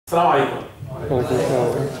Assalamu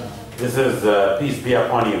alaikum. This is peace be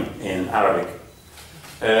upon you in Arabic.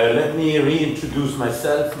 Let me reintroduce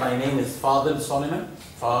myself. My name is Fadel Soliman.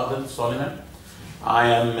 Fadel Soliman. I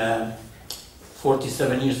am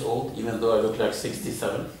 47 years old, even though I look like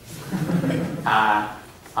 67.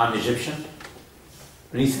 I'm Egyptian.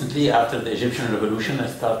 Recently, after the Egyptian revolution, I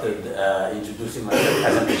started introducing myself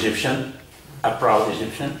as an Egyptian, a proud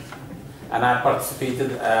Egyptian. And I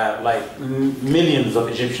participated like millions of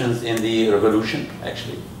Egyptians in the revolution,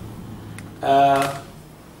 actually.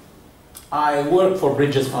 I work for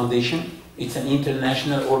Bridges Foundation. It's an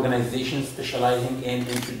international organization specializing in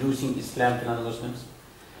introducing Islam to non-Muslims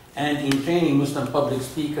and in training Muslim public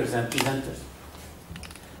speakers and presenters.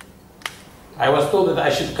 I was told that I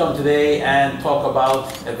should come today and talk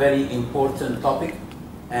about a very important topic,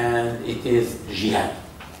 and it is jihad.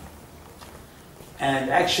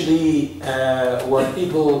 And actually, what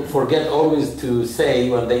people forget always to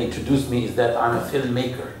say when they introduce me is that I'm a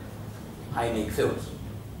filmmaker. I make films.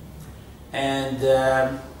 And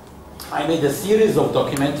I made a series of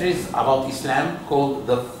documentaries about Islam called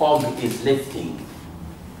The Fog is Lifting.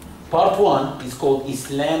 Part 1 is called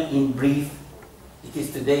Islam in Brief. It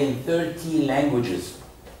is today in 30 languages,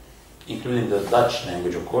 including the Dutch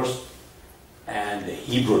language, of course, and the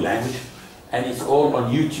Hebrew language, and it's all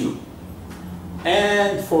on YouTube.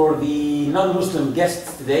 And for the non-Muslim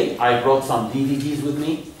guests today, I brought some DVDs with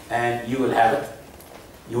me, and you will have it.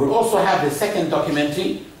 You will also have the second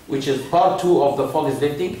documentary, which is part 2 of The Fog is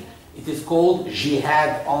Lifting. It is called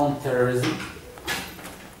Jihad on Terrorism.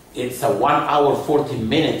 It's a 1 hour 40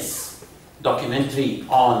 minutes documentary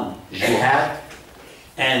on jihad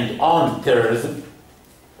and on terrorism,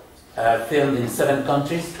 filmed in 7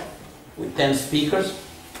 countries with 10 speakers.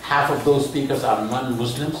 Half of those speakers are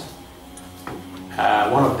non-Muslims.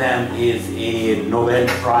 One of them is a Nobel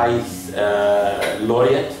Prize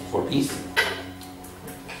laureate for peace.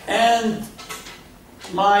 And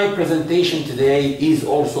my presentation today is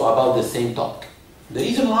also about the same topic. The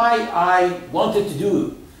reason why I wanted to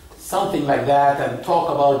do something like that and talk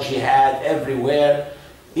about jihad everywhere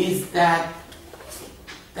is that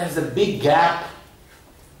there's a big gap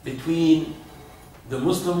between the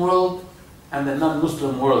Muslim world and the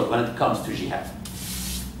non-Muslim world when it comes to jihad.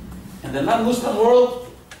 In the non-Muslim world,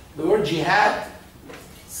 the word jihad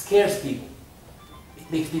scares people. It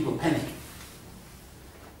makes people panic.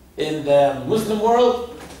 In the Muslim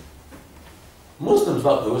world, Muslims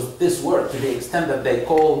love this word to the extent that they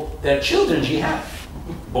call their children jihad,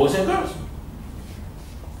 boys and girls.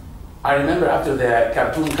 I remember after the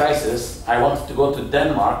Khartoum crisis, I wanted to go to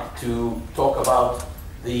Denmark to talk about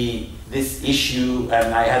this issue,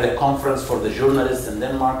 and I had a conference for the journalists in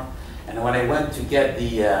Denmark. And when I went to get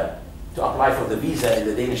to apply for the visa in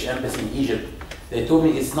the Danish embassy in Egypt, they told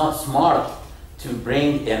me it's not smart to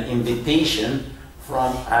bring an invitation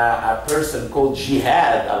from a person called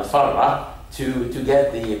Jihad al-Farra to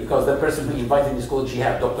get because the person who invited me is called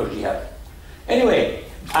Jihad, Dr. Jihad. Anyway,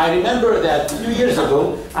 I remember that 2 years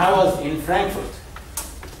ago, I was in Frankfurt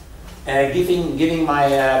giving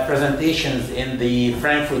my presentations in the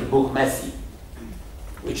Frankfurt Book Messe,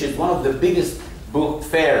 which is one of the biggest book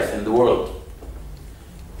fairs in the world.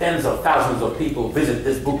 Tens of thousands of people visit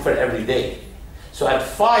this book fair every day. So at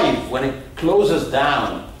 5, when it closes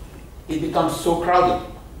down, it becomes so crowded.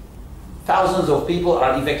 Thousands of people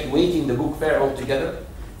are evacuating the book fair altogether.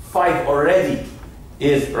 5 already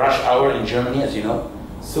is rush hour in Germany, as you know.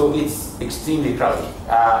 So it's extremely crowded.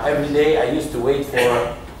 Every day I used to wait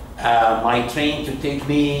for my train to take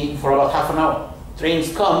me for about half an hour.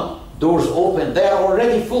 Trains come, doors open, they are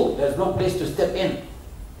already full. There's no place to step in.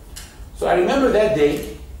 So I remember that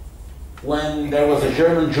day when there was a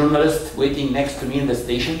German journalist waiting next to me in the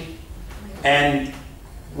station, and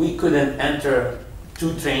we couldn't enter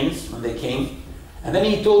 2 trains when they came. And then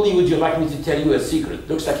he told me, would you like me to tell you a secret?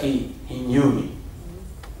 Looks like he knew me.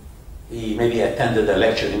 He maybe attended a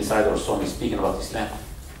lecture inside or saw me speaking about Islam.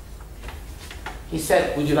 He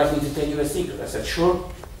said, would you like me to tell you a secret? I said,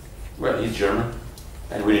 sure. Well, he's German,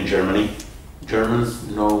 and we're in Germany. Germans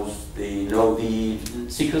know the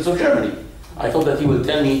secrets of Germany. I thought that he would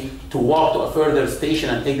tell me to walk to a further station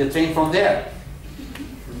and take the train from there.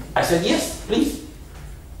 I said, yes, please.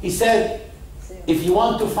 He said, if you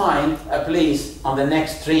want to find a place on the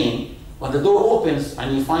next train, when the door opens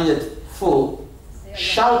and you find it full,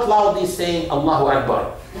 shout loudly saying, Allahu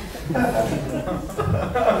Akbar.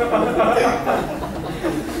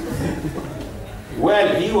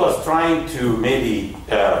 Well, he was trying to maybe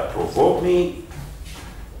provoke me.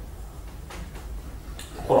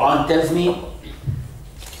 The Quran tells me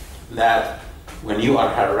that when you are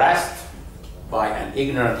harassed by an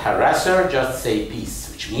ignorant harasser, just say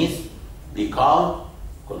peace, which means be calm,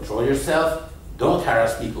 control yourself, don't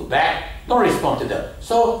harass people back, don't respond to them.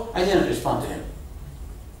 So I didn't respond to him.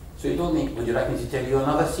 So he told me, would you like me to tell you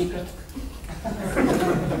another secret? I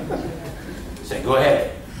said, go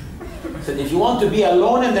ahead. He said, if you want to be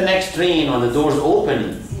alone in the next train when the doors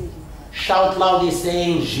open, shout loudly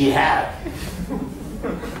saying, Jihad.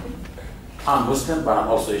 I'm Muslim, but I'm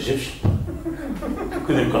also Egyptian.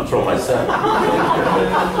 Couldn't control myself.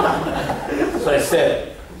 So I said,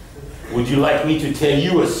 would you like me to tell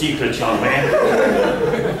you a secret, young man?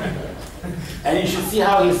 And you should see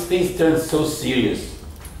how his face turns so serious.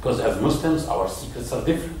 Because as Muslims, our secrets are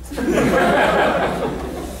different.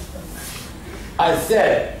 I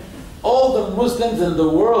said, all the Muslims in the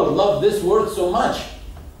world love this word so much.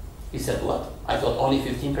 He said, what? I thought only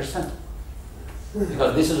 15%.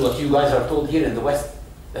 Because this is what you guys are told here in the West,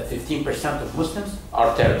 that 15% of Muslims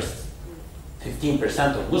are terrorists.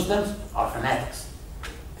 15% of Muslims are fanatics.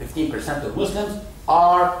 15% of Muslims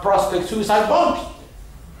are prospect suicide bombers.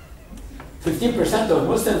 15% of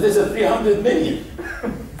Muslims, this is 300 million.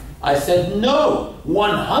 I said, no,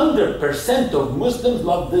 100% of Muslims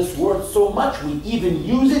love this word so much, we even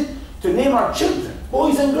use it to name our children,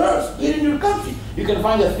 boys and girls, here in your country. You can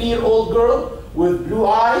find a 3-year-old girl with blue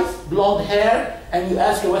eyes, blonde hair, and you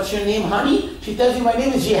ask her, what's your name, honey? She tells you, my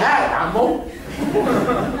name is Jihad, Ammo.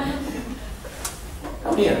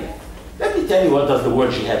 Come here. Let me tell you what does the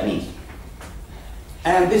word Jihad mean.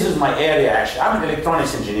 And this is my area, actually. I'm an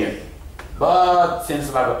electronics engineer. But since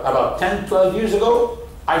about 10, 12 years ago,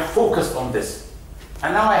 I focused on this.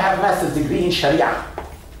 And now I have a master's degree in Sharia.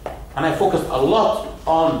 And I focused a lot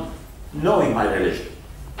on knowing my religion.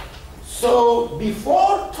 So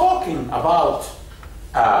before talking about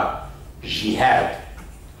Jihad,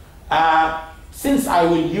 since I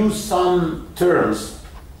will use some terms,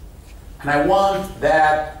 and I want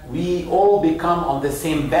that we all become on the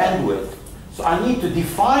same bandwidth, so I need to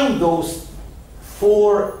define those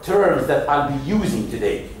 4 terms that I'll be using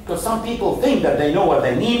today. Because some people think that they know what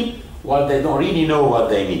they mean, while they don't really know what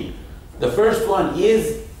they mean. The first one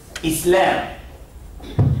is Islam.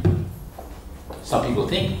 Some people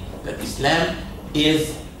think that Islam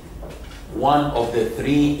is one of the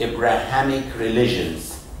 3 Abrahamic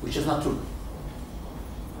religions, which is not true.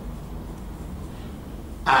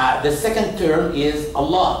 The second term is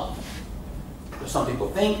Allah. Some people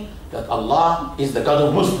think that Allah is the God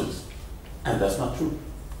of Muslims, and that's not true.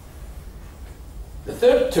 The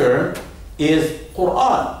third term is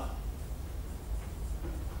Quran,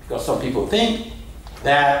 because some people think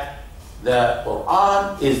that the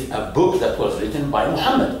Quran is a book that was written by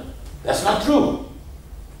Muhammad. That's not true.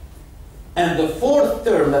 And the fourth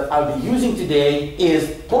term that I'll be using today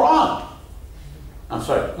is Quran. I'm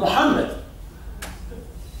sorry, Muhammad.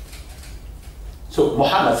 So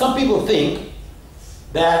Muhammad, some people think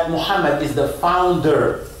that Muhammad is the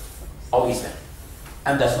founder of Islam,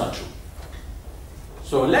 and that's not true.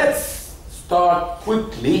 So let's start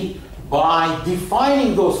quickly by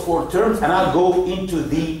defining those 4 terms, and I'll go into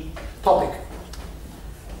the topic.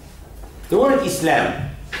 The word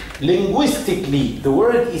Islam, linguistically, the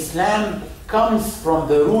word Islam comes from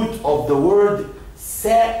the root of the word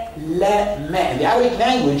salama. In the Arabic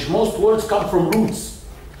language, most words come from roots.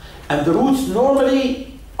 And the roots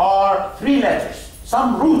normally are 3 letters.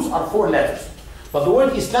 Some roots are 4 letters. But the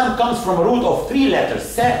word Islam comes from a root of 3 letters,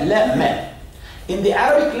 salama. In the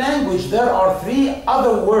Arabic language, there are 3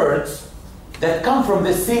 other words that come from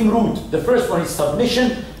the same root. The first one is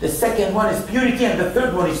submission, the second one is purity, and the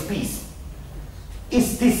third one is peace.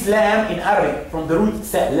 Istislam in Arabic, from the root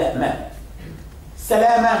salama.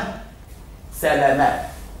 Salama, salama.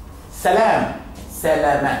 Salam,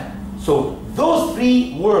 salama. So those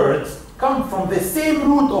 3 words come from the same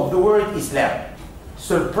root of the word Islam.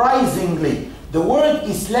 Surprisingly, the word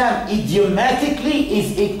Islam idiomatically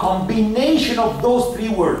is a combination of those 3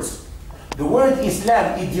 words. The word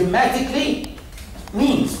Islam idiomatically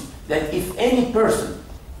means that if any person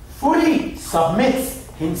fully submits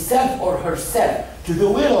himself or herself to the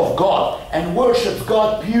will of God and worships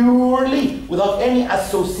God purely without any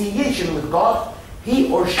association with God,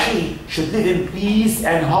 he or she should live in peace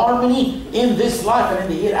and harmony in this life and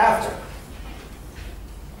in the hereafter.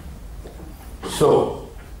 So,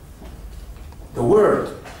 the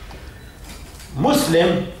word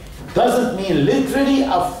Muslim doesn't mean literally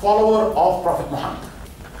a follower of Prophet Muhammad.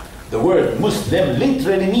 The word Muslim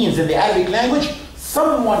literally means in the Arabic language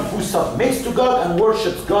someone who submits to God and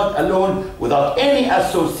worships God alone without any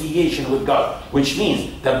association with God, which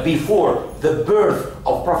means that before the birth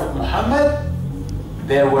of Prophet Muhammad,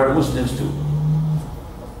 there were Muslims too.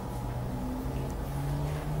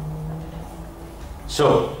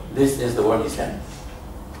 So, this is the word Islam.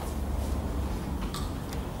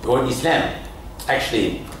 The word Islam,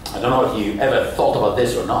 actually, I don't know if you ever thought about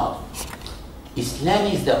this or not. Islam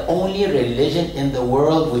is the only religion in the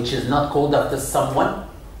world which is not called after someone,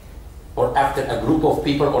 or after a group of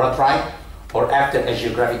people or a tribe, or after a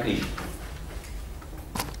geographic region.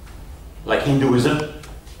 Like Hinduism,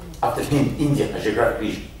 after India, a geographic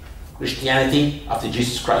region. Christianity, after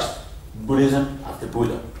Jesus Christ. Buddhism, after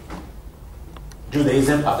Buddha.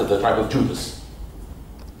 Judaism, after the tribe of Judas.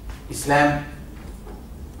 Islam,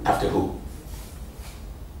 after who?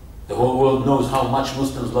 The whole world knows how much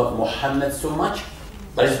Muslims love Muhammad so much,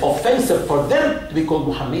 but it's offensive for them to be called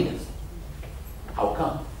Muhammadans. How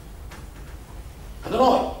come? I don't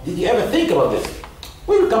know. Did you ever think about this?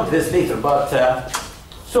 We will come to this later, but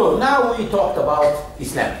so now we talked about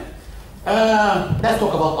Islam. Let's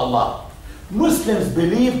talk about Allah. Muslims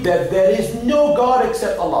believe that there is no God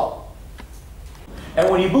except Allah. And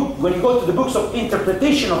when you go to the books of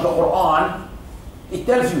interpretation of the Quran, it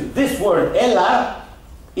tells you this word, Allah,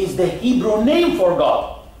 is the Hebrew name for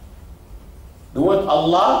God. The word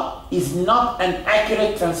Allah is not an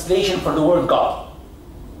accurate translation for the word God.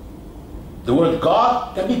 The word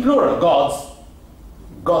God can be plural. Gods,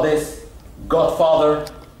 goddess, godfather,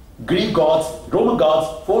 Greek gods, Roman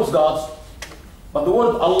gods, false gods. But the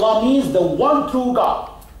word Allah means the one true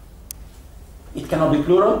God. It cannot be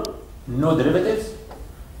plural, no derivatives.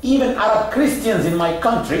 Even Arab Christians in my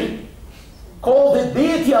country call the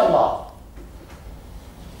deity Allah.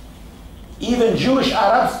 Even Jewish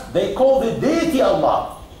Arabs, they call the deity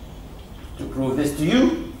Allah. To prove this to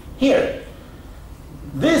you, here.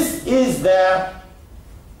 This is the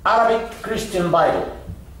Arabic Christian Bible.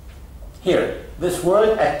 Here, this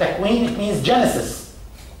word at-takwin, it means Genesis.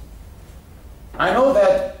 I know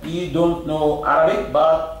that you don't know Arabic,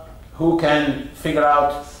 but who can figure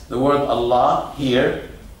out the word Allah here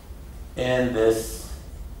in this?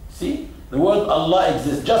 See, the word Allah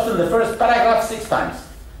exists just in the first paragraph 6 times.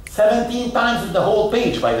 17 times in the whole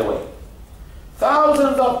page, by the way.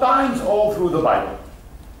 Thousands of times all through the Bible.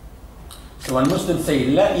 So when Muslims say,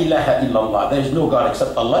 La ilaha illallah, there is no God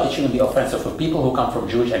except Allah, it shouldn't be offensive for people who come from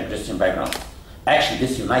Jewish and Christian backgrounds. Actually,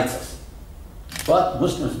 this unites us. But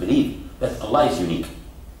Muslims believe that Allah is unique.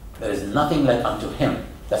 There is nothing like unto Him.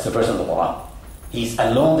 That's the verse in the Quran. He's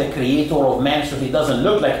alone the creator of man, so He doesn't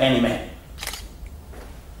look like any man.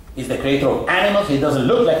 He's the creator of animals, He doesn't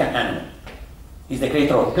look like an animal. He's the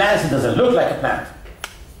creator of plants, He doesn't look like a plant.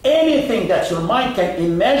 Anything that your mind can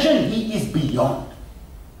imagine, He is beyond.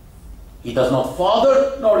 He does not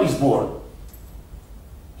father, nor is born.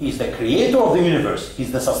 He is the creator of the universe.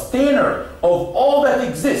 He's the sustainer of all that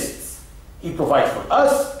exists. He provides for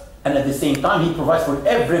us, and at the same time, He provides for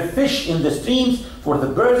every fish in the streams, for the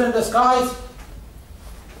birds in the skies.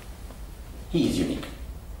 He is unique.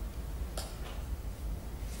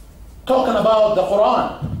 Talking about the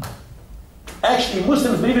Quran. Actually,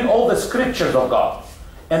 Muslims believe in all the scriptures of God.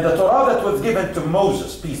 And the Torah that was given to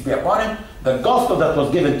Moses, peace be upon him, the Gospel that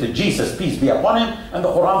was given to Jesus, peace be upon him, and the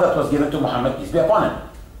Quran that was given to Muhammad, peace be upon him.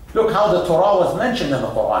 Look how the Torah was mentioned in the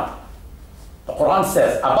Quran. The Quran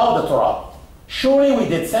says about the Torah, surely we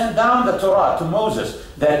did send down the Torah to Moses,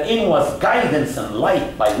 therein was guidance and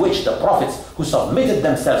light by which the prophets who submitted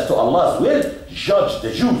themselves to Allah's will judged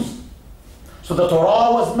the Jews. So the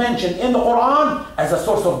Torah was mentioned in the Quran as a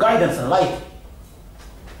source of guidance and light.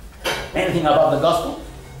 Anything about the Gospel?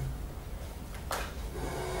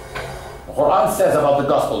 The Quran says about the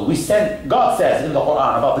Gospel, God says in the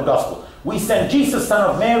Quran about the Gospel, we sent Jesus, son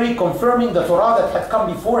of Mary, confirming the Torah that had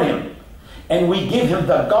come before him. And we gave him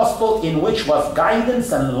the Gospel in which was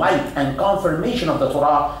guidance and light and confirmation of the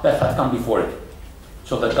Torah that had come before it.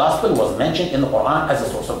 So the Gospel was mentioned in the Quran as a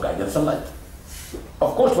source of guidance and light.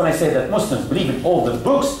 Of course, when I say that Muslims believe in all the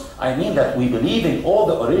books, I mean that we believe in all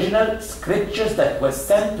the original scriptures that were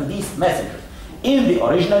sent to these messengers in the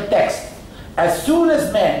original text. As soon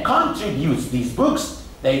as man contributes these books,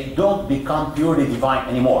 they don't become purely divine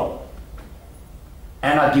anymore.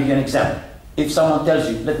 And I'll give you an example. If someone tells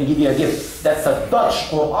you, let me give you a gift, that's a Dutch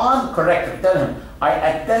Quran, correct, tell him, I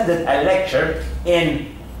attended a lecture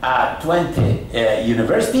in Twente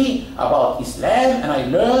University about Islam, and I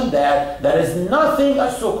learned that there is nothing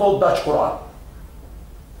a so-called Dutch Quran.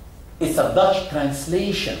 It's a Dutch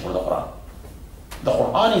translation for the Quran. The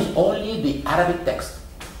Quran is only the Arabic text.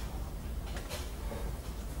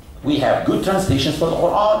 We have good translations for the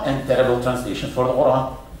Quran and terrible translations for the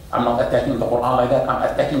Quran. I'm not attacking the Quran like that. I'm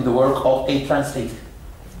attacking the work of a translator.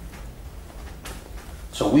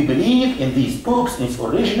 So we believe in these books, in its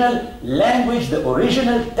original language, the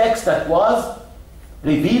original text that was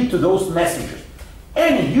revealed to those messengers.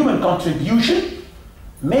 Any human contribution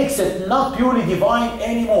makes it not purely divine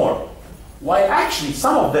anymore. While actually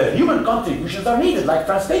some of the human contributions are needed, like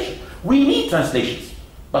translation. We need translations,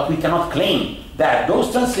 but we cannot claim that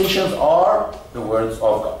those translations are the words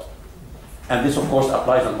of God. And this, of course,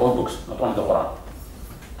 applies on all books, not only the Quran.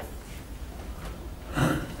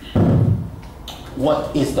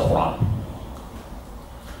 What is the Quran?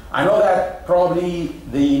 I know that probably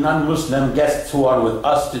the non-Muslim guests who are with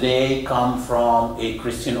us today come from a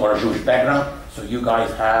Christian or a Jewish background, so you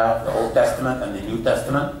guys have the Old Testament and the New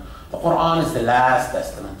Testament. The Quran is the last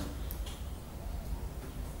testament.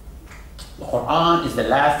 The Quran is the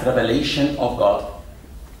last revelation of God.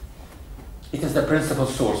 It is the principal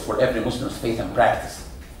source for every Muslim's faith and practice.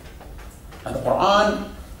 And the Quran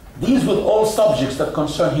deals with all subjects that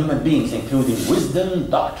concern human beings, including wisdom,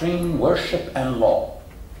 doctrine, worship, and law.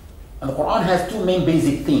 And the Quran has two main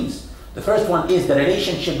basic themes. The first one is the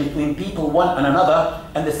relationship between people, one and another,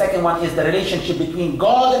 and the second one is the relationship between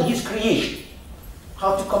God and His creation.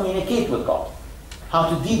 How to communicate with God, how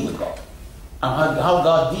to deal with God, and how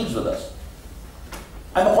God deals with us.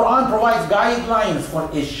 And the Quran provides guidelines for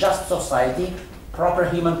a just society, proper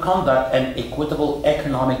human conduct, and equitable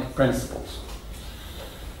economic principles.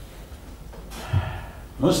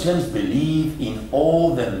 Muslims believe in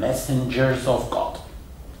all the messengers of God.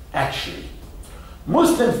 Actually,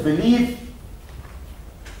 Muslims believe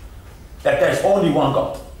that there's only one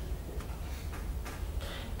God.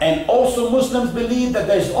 And also Muslims believe that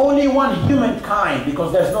there's only one humankind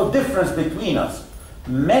because there's no difference between us.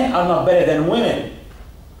 Men are not better than women.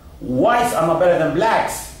 Whites are not better than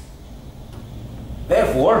blacks.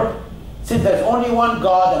 Therefore, since there's only one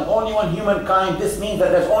God and only one humankind, this means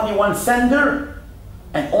that there's only one sender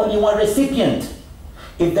and only one recipient.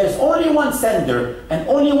 If there's only one sender and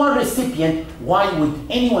only one recipient, why would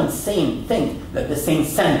anyone think that the same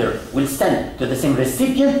sender will send to the same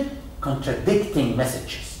recipient contradicting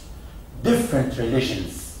messages? Different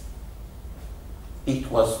religions.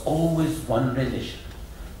 It was always one religion,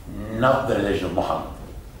 not the religion of Muhammad,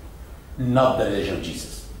 not the religion of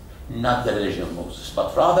Jesus, not the religion of Moses,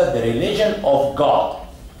 but rather the religion of God.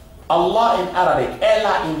 Allah in Arabic,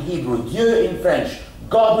 Allah in Hebrew, Dieu in French,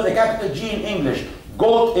 God with a capital G in English,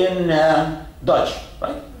 God in Dutch,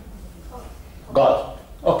 right? God.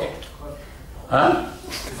 Okay. Huh?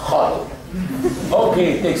 God.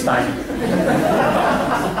 Okay, it takes time.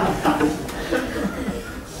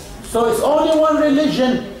 So it's only one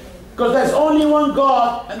religion because there's only one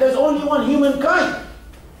God and there's only one humankind.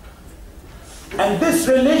 And this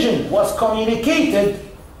religion was communicated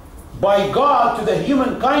by God to the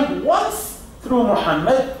humankind once through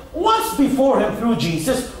Muhammad, once before him through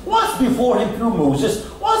Jesus, once before him through Moses,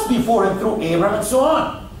 once before him through Abraham, and so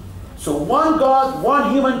on. So one God,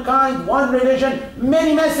 one humankind, one religion,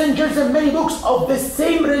 many messengers and many books of the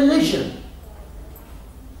same religion.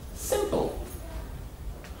 Simple.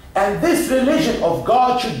 And this religion of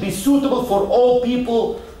God should be suitable for all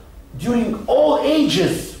people during all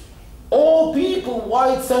ages. All people,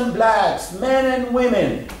 whites and blacks, men and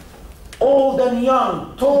women, old and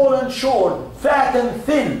young, tall and short, fat and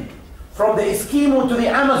thin, from the Eskimo to the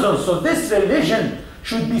Amazon. So this religion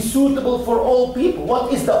should be suitable for all people.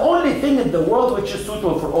 What is the only thing in the world which is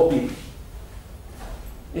suitable for all people?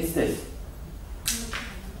 It's this.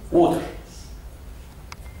 Water.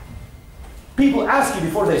 People ask you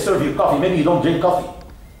before they serve you coffee. Maybe you don't drink coffee.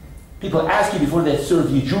 People ask you before they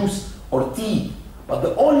serve you juice or tea. But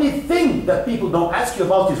the only thing that people don't ask you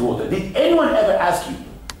about is water. Did anyone ever ask you,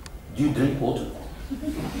 do you drink water?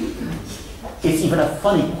 It's even a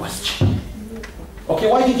funny question. Okay,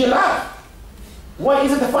 why did you laugh? Why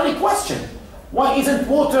is it a funny question? Why isn't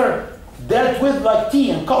water dealt with like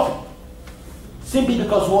tea and coffee? Simply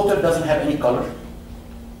because water doesn't have any color,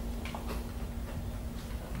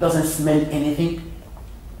 doesn't smell anything,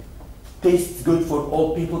 tastes good for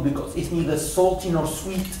all people because it's neither salty nor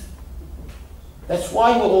sweet. That's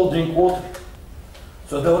why we all drink water.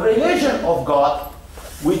 So the religion of God,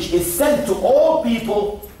 which is sent to all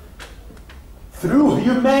people through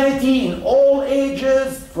humanity in all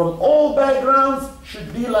ages, from all backgrounds,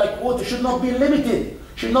 should be like water, should not be limited,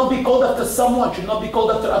 should not be called after someone, should not be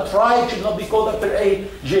called after a tribe, should not be called after a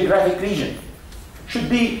geographic region. Should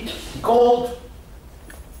be called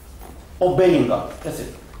obeying God. That's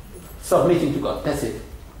it. Submitting to God. That's it.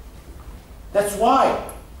 That's why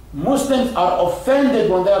Muslims are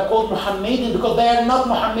offended when they are called Muhammadian, because they are not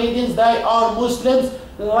Muhammadans, they are Muslims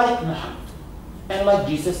like Muhammad and like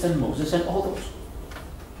Jesus and Moses and all those.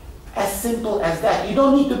 As simple as that. You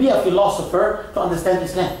don't need to be a philosopher to understand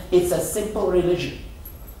Islam. It's a simple religion.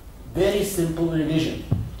 Very simple religion.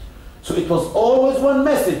 So it was always one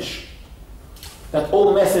message that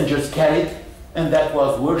all messengers carried, and that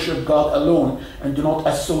was worship God alone and do not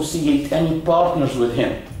associate any partners with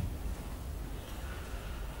Him.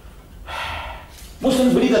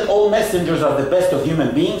 Muslims believe that all messengers are the best of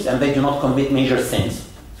human beings and they do not commit major sins.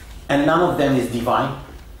 And none of them is divine,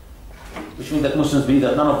 which means that Muslims believe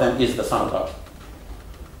that none of them is the Son of God.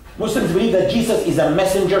 Muslims believe that Jesus is a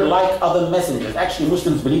messenger like other messengers. Actually,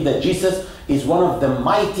 Muslims believe that Jesus is one of the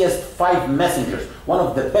mightiest 5 messengers, one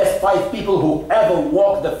of the best 5 people who ever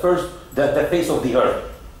walked the face of the earth.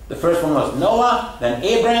 The first one was Noah, then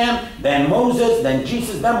Abraham, then Moses, then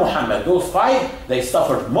Jesus, then Muhammad. Those 5, they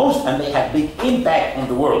suffered most and they had big impact on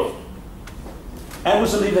the world. And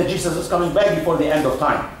Muslims believe that Jesus is coming back before the end of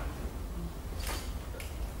time.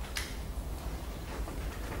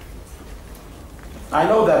 I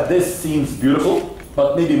know that this seems beautiful,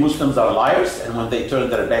 but maybe Muslims are liars, and when they turn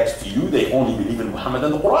their backs to you, they only believe in Muhammad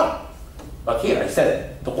and the Quran. But here I said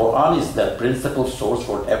it, the Quran is the principal source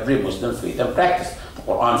for every Muslim's faith and practice. The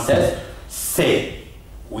Quran says, say,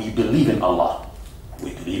 we believe in Allah.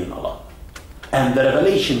 We believe in Allah. And the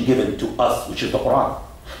revelation given to us, which is the Quran,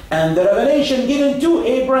 and the revelation given to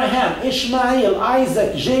Abraham, Ishmael,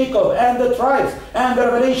 Isaac, Jacob, and the tribes, and the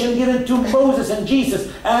revelation given to Moses and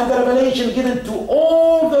Jesus, and the revelation given to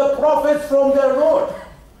all the prophets from their Lord.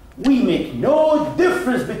 We make no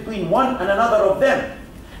difference between one and another of them.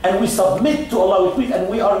 And we submit to Allah, and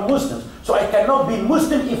we are Muslims. So I cannot be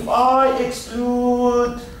Muslim if I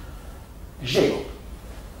exclude Jacob.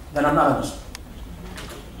 Then I'm not a Muslim.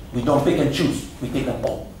 We don't pick and choose. We take them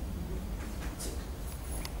all.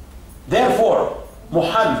 Therefore,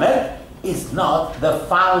 Muhammad is not the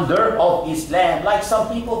founder of Islam like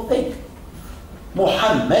some people think.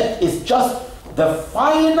 Muhammad is just the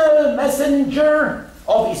final messenger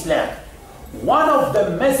of Islam. One of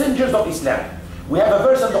the messengers of Islam. We have a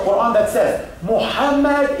verse in the Quran that says,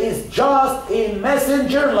 Muhammad is just a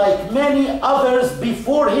messenger like many others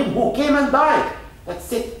before him who came and died.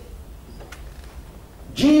 That's it.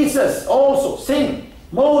 Jesus also, same.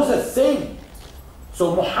 Moses, same.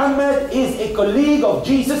 So Muhammad is a colleague of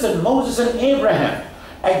Jesus and Moses and Abraham,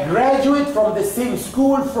 a graduate from the same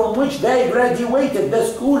school from which they graduated, the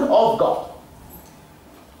school of God.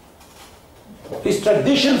 His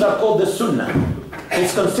traditions are called the Sunnah.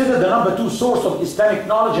 He's considered the number 2 source of Islamic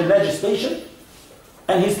knowledge and legislation,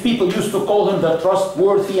 and his people used to call him the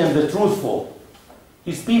trustworthy and the truthful.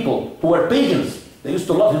 His people, who were pagans, they used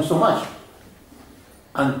to love him so much,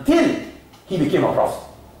 until he became a prophet.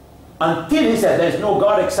 Until he said, there is no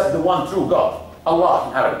God except the one true God. Allah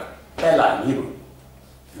in Arabic, Allah in Hebrew.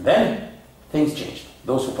 Then things changed.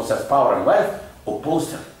 Those who possessed power and wealth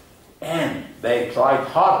opposed him. And they tried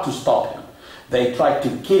hard to stop him. They tried to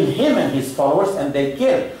kill him and his followers, and they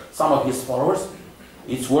killed some of his followers.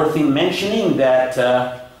 It's worth mentioning that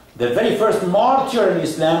the very first martyr in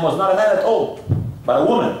Islam was not a man at all, but a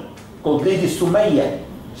woman called Lady Sumayya.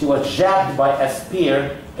 She was jabbed by a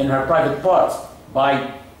spear in her private parts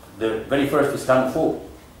by the very first Islamophobe,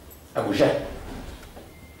 Abu Jahl.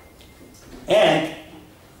 And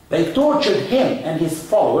they tortured him and his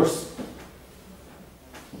followers,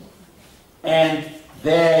 and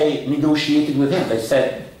they negotiated with him. They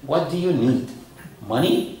said, what do you need?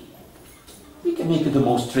 Money? We can make you the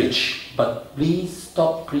most rich, but please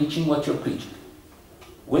stop preaching what you're preaching.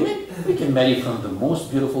 Women? We can marry from the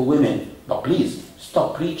most beautiful women, but please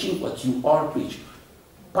stop preaching what you are preaching.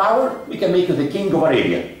 Power? We can make you the king of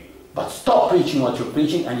Arabia, but stop preaching what you're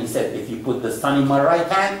preaching. And he said, if you put the sun in my right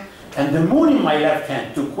hand and the moon in my left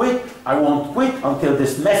hand to quit, I won't quit until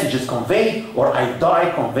this message is conveyed or I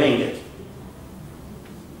die conveying it.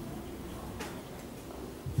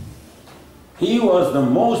 He was the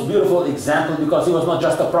most beautiful example because he was not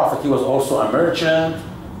just a prophet, he was also a merchant,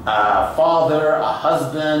 a father, a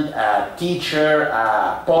husband, a teacher,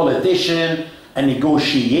 a politician, a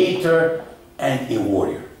negotiator, and a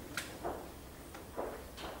warrior.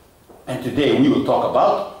 And today we will talk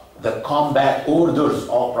about the combat orders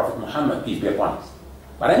of Prophet Muhammad, peace be upon him.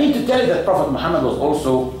 But I need to tell you that Prophet Muhammad was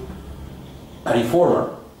also a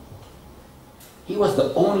reformer. He was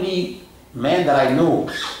the only man that I know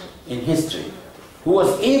in history who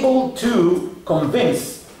was able to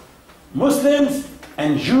convince Muslims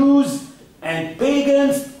and Jews and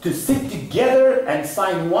pagans to sit together and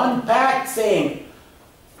sign one pact saying,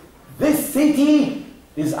 this city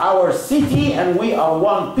is our city and we are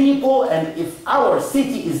one people, and if our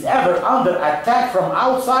city is ever under attack from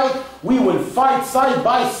outside, we will fight side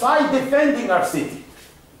by side defending our city.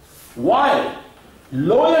 While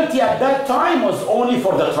loyalty at that time was only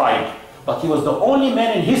for the tribe. But he was the only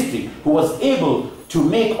man in history who was able to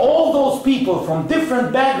make all those people from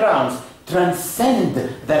different backgrounds transcend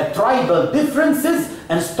their tribal differences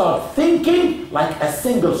and start thinking like a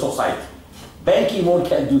single society. Ban Ki-moon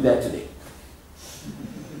can't do that today.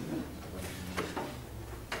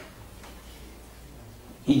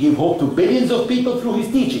 He gave hope to billions of people through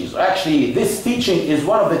his teachings. Actually, this teaching is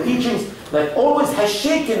one of the teachings that always has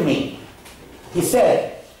shaken me. He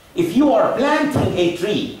said, if you are planting a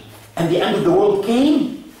tree and the end of the world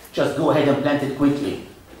came, just go ahead and plant it quickly.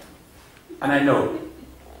 And I know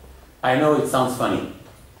it sounds funny.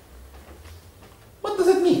 What does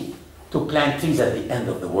it mean to plant trees at the end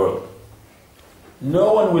of the world?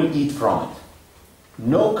 No one will eat from it.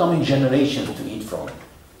 No coming generations to eat from it.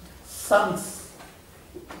 Sounds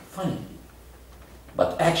funny.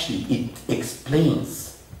 But actually it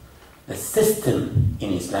explains the system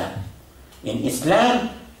in Islam. In Islam,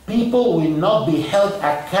 people will not be held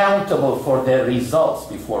accountable for their results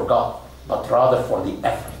before God, but rather for the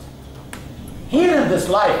effort. Here in this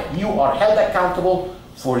life, you are held accountable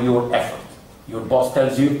for your effort. Your boss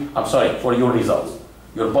tells you, for your results.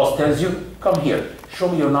 Your boss tells you, come here, show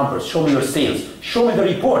me your numbers, show me your sales, show me the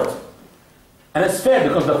report. And it's fair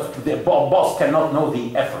because the boss cannot know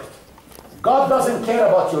the effort. God doesn't care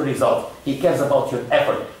about your result. He cares about your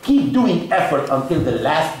effort. Keep doing effort until the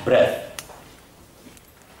last breath.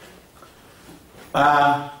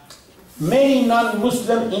 Many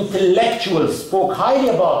non-Muslim intellectuals spoke highly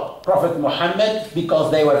about Prophet Muhammad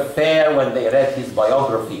because they were fair when they read his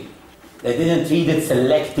biography. They didn't read it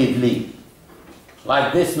selectively.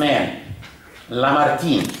 Like this man,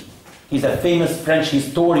 Lamartine. He's a famous French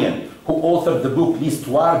historian who authored the book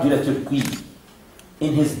L'Histoire de la Turquie.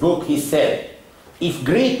 In his book he said, if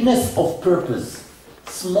greatness of purpose,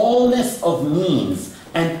 smallness of means,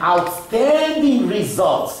 and outstanding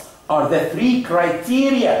results are the three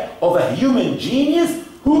criteria of a human genius,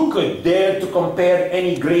 who could dare to compare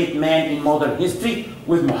any great man in modern history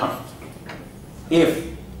with Muhammad? If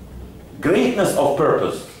greatness of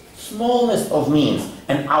purpose, smallness of means,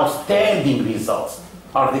 and outstanding results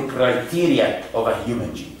are the criteria of a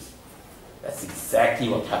human genius. That's exactly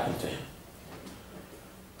what happened to him.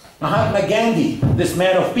 Mahatma Gandhi, this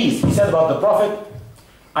man of peace, he said about the Prophet,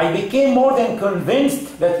 I became more than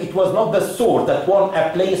convinced that it was not the sword that won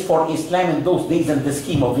a place for Islam in those days in the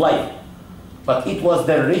scheme of life, but it was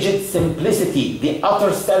the rigid simplicity, the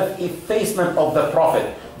utter self-effacement of the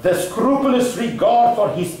Prophet, the scrupulous regard for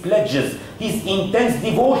his pledges, his intense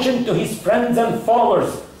devotion to his friends and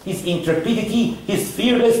followers, his intrepidity, his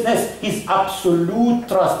fearlessness, his absolute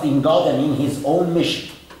trust in God and in his own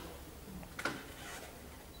mission.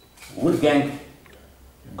 Wolfgang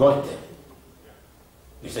Goethe.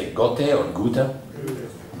 You say Goethe or Goethe?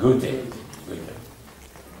 Goethe.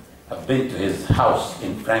 I've been to his house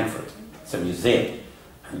in Frankfurt. It's a museum.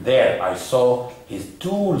 And there I saw his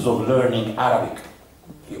tools of learning Arabic.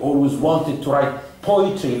 He always wanted to write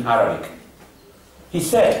poetry in Arabic. He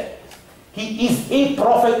said, he is a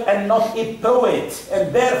prophet and not a poet,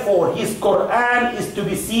 and therefore his Quran is to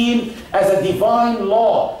be seen as a divine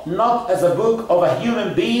law, not as a book of a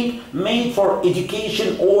human being made for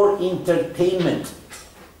education or entertainment.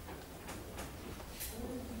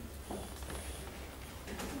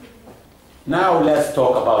 Now let's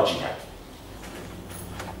talk about jihad.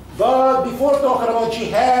 But before talking about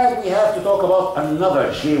jihad, we have to talk about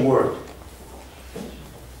another J word,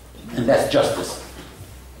 and that's justice.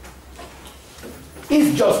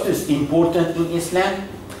 Is justice important in Islam?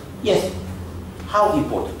 Yes. How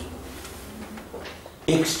important?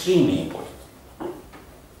 Extremely important.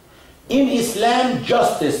 In Islam,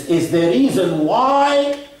 justice is the reason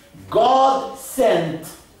why God sent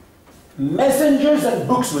messengers and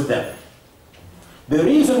books with them. The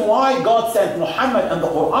reason why God sent Muhammad and the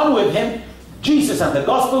Quran with him, Jesus and the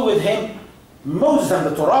Gospel with him, Moses and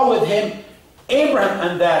the Torah with him,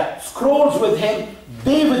 Abraham and the scrolls with him,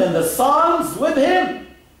 David and the Psalms with him,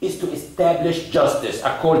 is to establish justice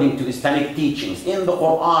according to Islamic teachings. In the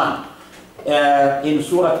Quran, in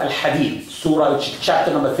Surah Al-Hadid,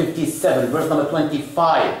 chapter number 57, verse number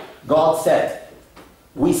 25, God said,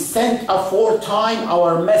 we sent aforetime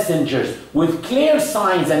our messengers with clear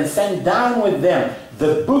signs and sent down with them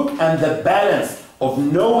the book and the balance of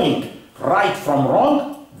knowing right from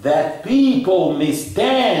wrong, that people may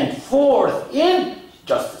stand forth in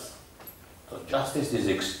justice. So justice is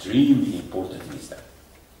extremely important in Islam.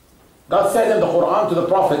 God said in the Quran to the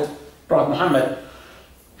Prophet Muhammad,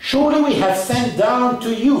 surely we have sent down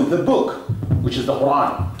to you the book, which is the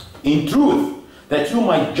Quran, in truth, that you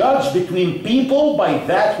might judge between people by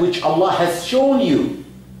that which Allah has shown you.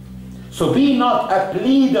 So be not a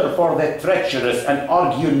pleader for the treacherous and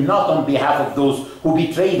argue not on behalf of those who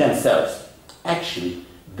betray themselves. Actually,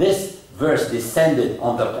 this verse descended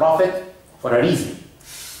on the Prophet for a reason.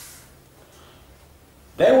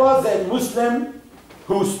 There was a Muslim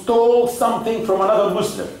who stole something from another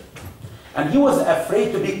Muslim, and he was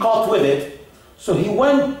afraid to be caught with it, so he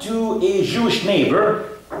went to a Jewish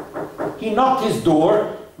neighbor. He knocked his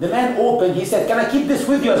door. The man opened. He said, "Can I keep this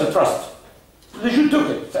with you as a trust?" So the Jew took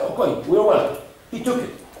it. He said, "Okay, we're welcome." He took it.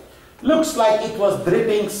 Looks like it was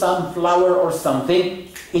dripping some flour or something.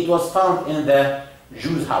 It was found in the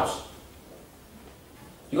Jew's house.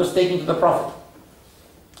 He was taken to the Prophet.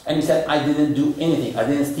 And he said, "I didn't do anything. I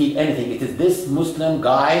didn't steal anything. It is this Muslim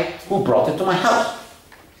guy who brought it to my house."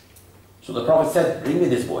 So the Prophet said, "Bring me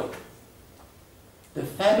this boy." The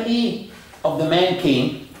family of the man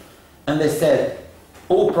came and they said,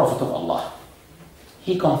 "O Prophet of Allah,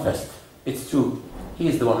 he confessed. It's true. He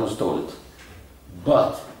is the one who stole it.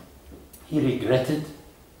 But he regretted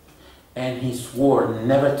and he swore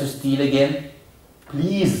never to steal again.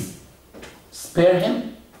 Please spare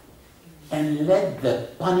him and let the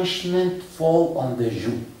punishment fall on the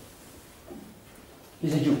Jew."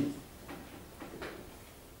 He's a Jew.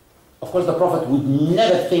 Of course, the Prophet would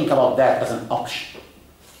never think about that as an option.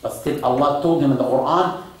 But still, Allah told him in the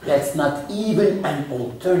Quran, that's not even an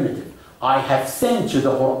alternative. I have sent you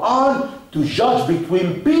the Quran to judge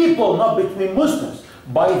between people, not between Muslims,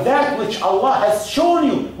 by that which Allah has shown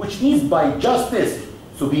you, which means by justice.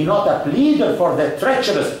 So be not a pleader for this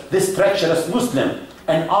treacherous Muslim,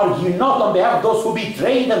 and argue not on behalf of those who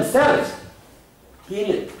betray themselves.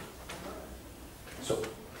 Period. So,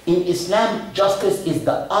 in Islam, justice is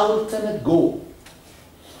the ultimate goal.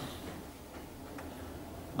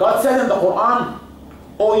 God said in the Quran,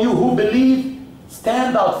 "O you who believe,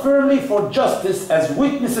 stand out firmly for justice as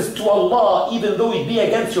witnesses to Allah, even though it be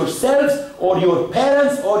against yourselves or your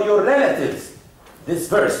parents or your relatives." This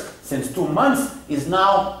verse, since 2 months, is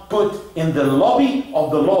now put in the lobby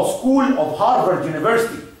of the law school of Harvard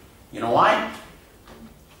University. You know why?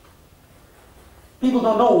 People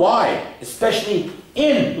don't know why, especially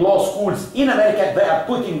in law schools in America, they are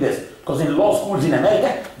putting this. Because in law schools in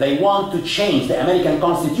America, they want to change the American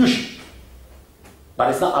Constitution. But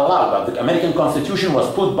it's not allowed. The American Constitution was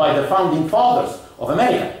put by the founding fathers of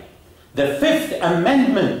America. The Fifth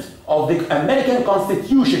Amendment of the American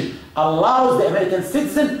Constitution allows the American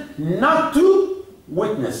citizen not to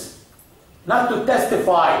witness, not to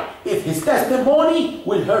testify if his testimony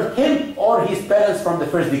will hurt him or his parents from the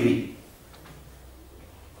first degree.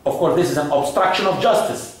 Of course, this is an obstruction of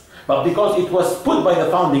justice. But because it was put by the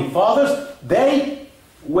founding fathers, they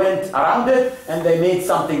went around it and they made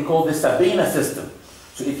something called the subpoena system.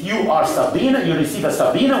 So if you are subpoena, you receive a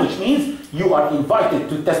subpoena, which means you are invited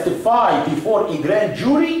to testify before a grand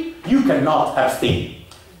jury, you cannot abstain.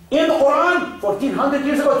 In the Quran, 1400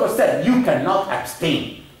 years ago, it was said, you cannot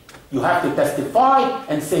abstain. You have to testify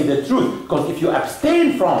and say the truth. Because if you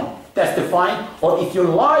abstain from testifying, or if you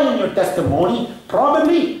lie in your testimony,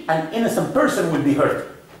 probably an innocent person will be hurt.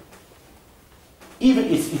 Even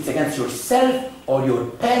if it's against yourself, or your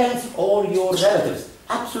parents, or your relatives.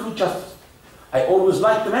 Absolute justice. I always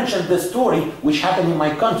like to mention this story which happened in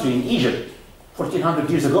my country, in Egypt, 1400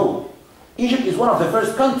 years ago. Egypt is one of the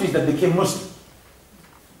first countries that became Muslim.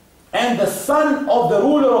 And the son of the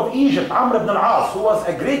ruler of Egypt, Amr ibn al-As, who was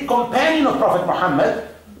a great companion of Prophet Muhammad,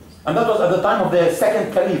 and that was at the time of the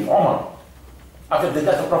second Caliph, Umar, after the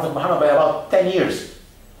death of Prophet Muhammad by about 10 years.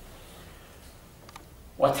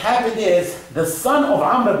 What happened is, the son of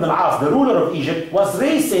Amr ibn al-As, the ruler of Egypt, was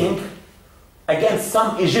racing against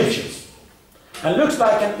some Egyptians. And looks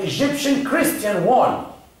like an Egyptian Christian won.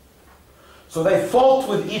 So they fought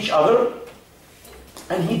with each other,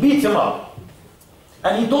 and he beat him up.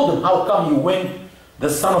 And he told him, "How come you win the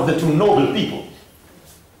son of the two noble people?"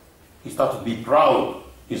 He started to be proud.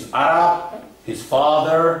 He's Arab, his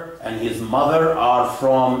father and his mother are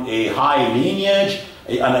from a high lineage,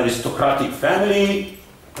 an aristocratic family.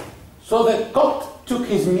 So the Copt took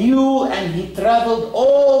his mule and he traveled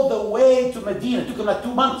all the way to Medina. It took him like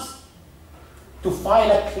 2 months to file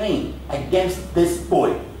a claim against this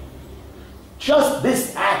boy. Just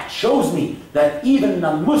this act shows me that even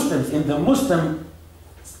non-Muslims in the Muslim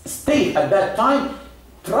state at that time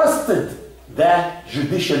trusted the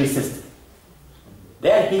judiciary system.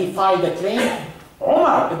 There he filed a claim.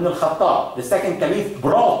 Umar ibn al-Khattab, the second caliph,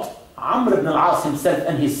 brought Amr ibn al-As himself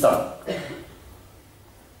and his son.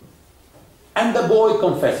 And the boy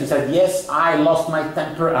confessed. He said, "Yes, I lost my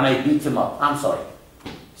temper and I beat him up. I'm sorry."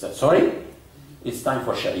 He said, "Sorry? It's time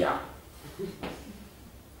for Sharia."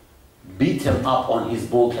 Beat him up on his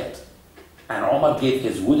bald head. And Umar gave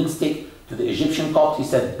his wooden stick to the Egyptian Copt. He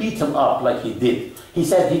said, "Beat him up like he did." He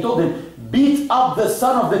told him, "Beat up the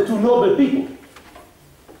son of the two noble people."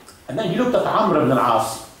 And then he looked at Amr ibn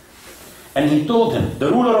al-As And he told him, the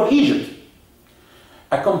ruler of Egypt,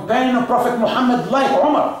 a companion of Prophet Muhammad like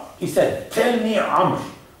Umar, he said, tell me, Amr,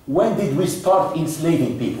 when did we start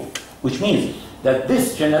enslaving people? Which means that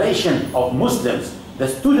this generation of Muslims, the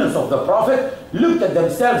students of the Prophet, looked at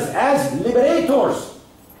themselves as liberators,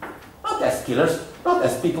 not as killers, not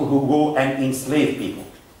as people who go and enslave people.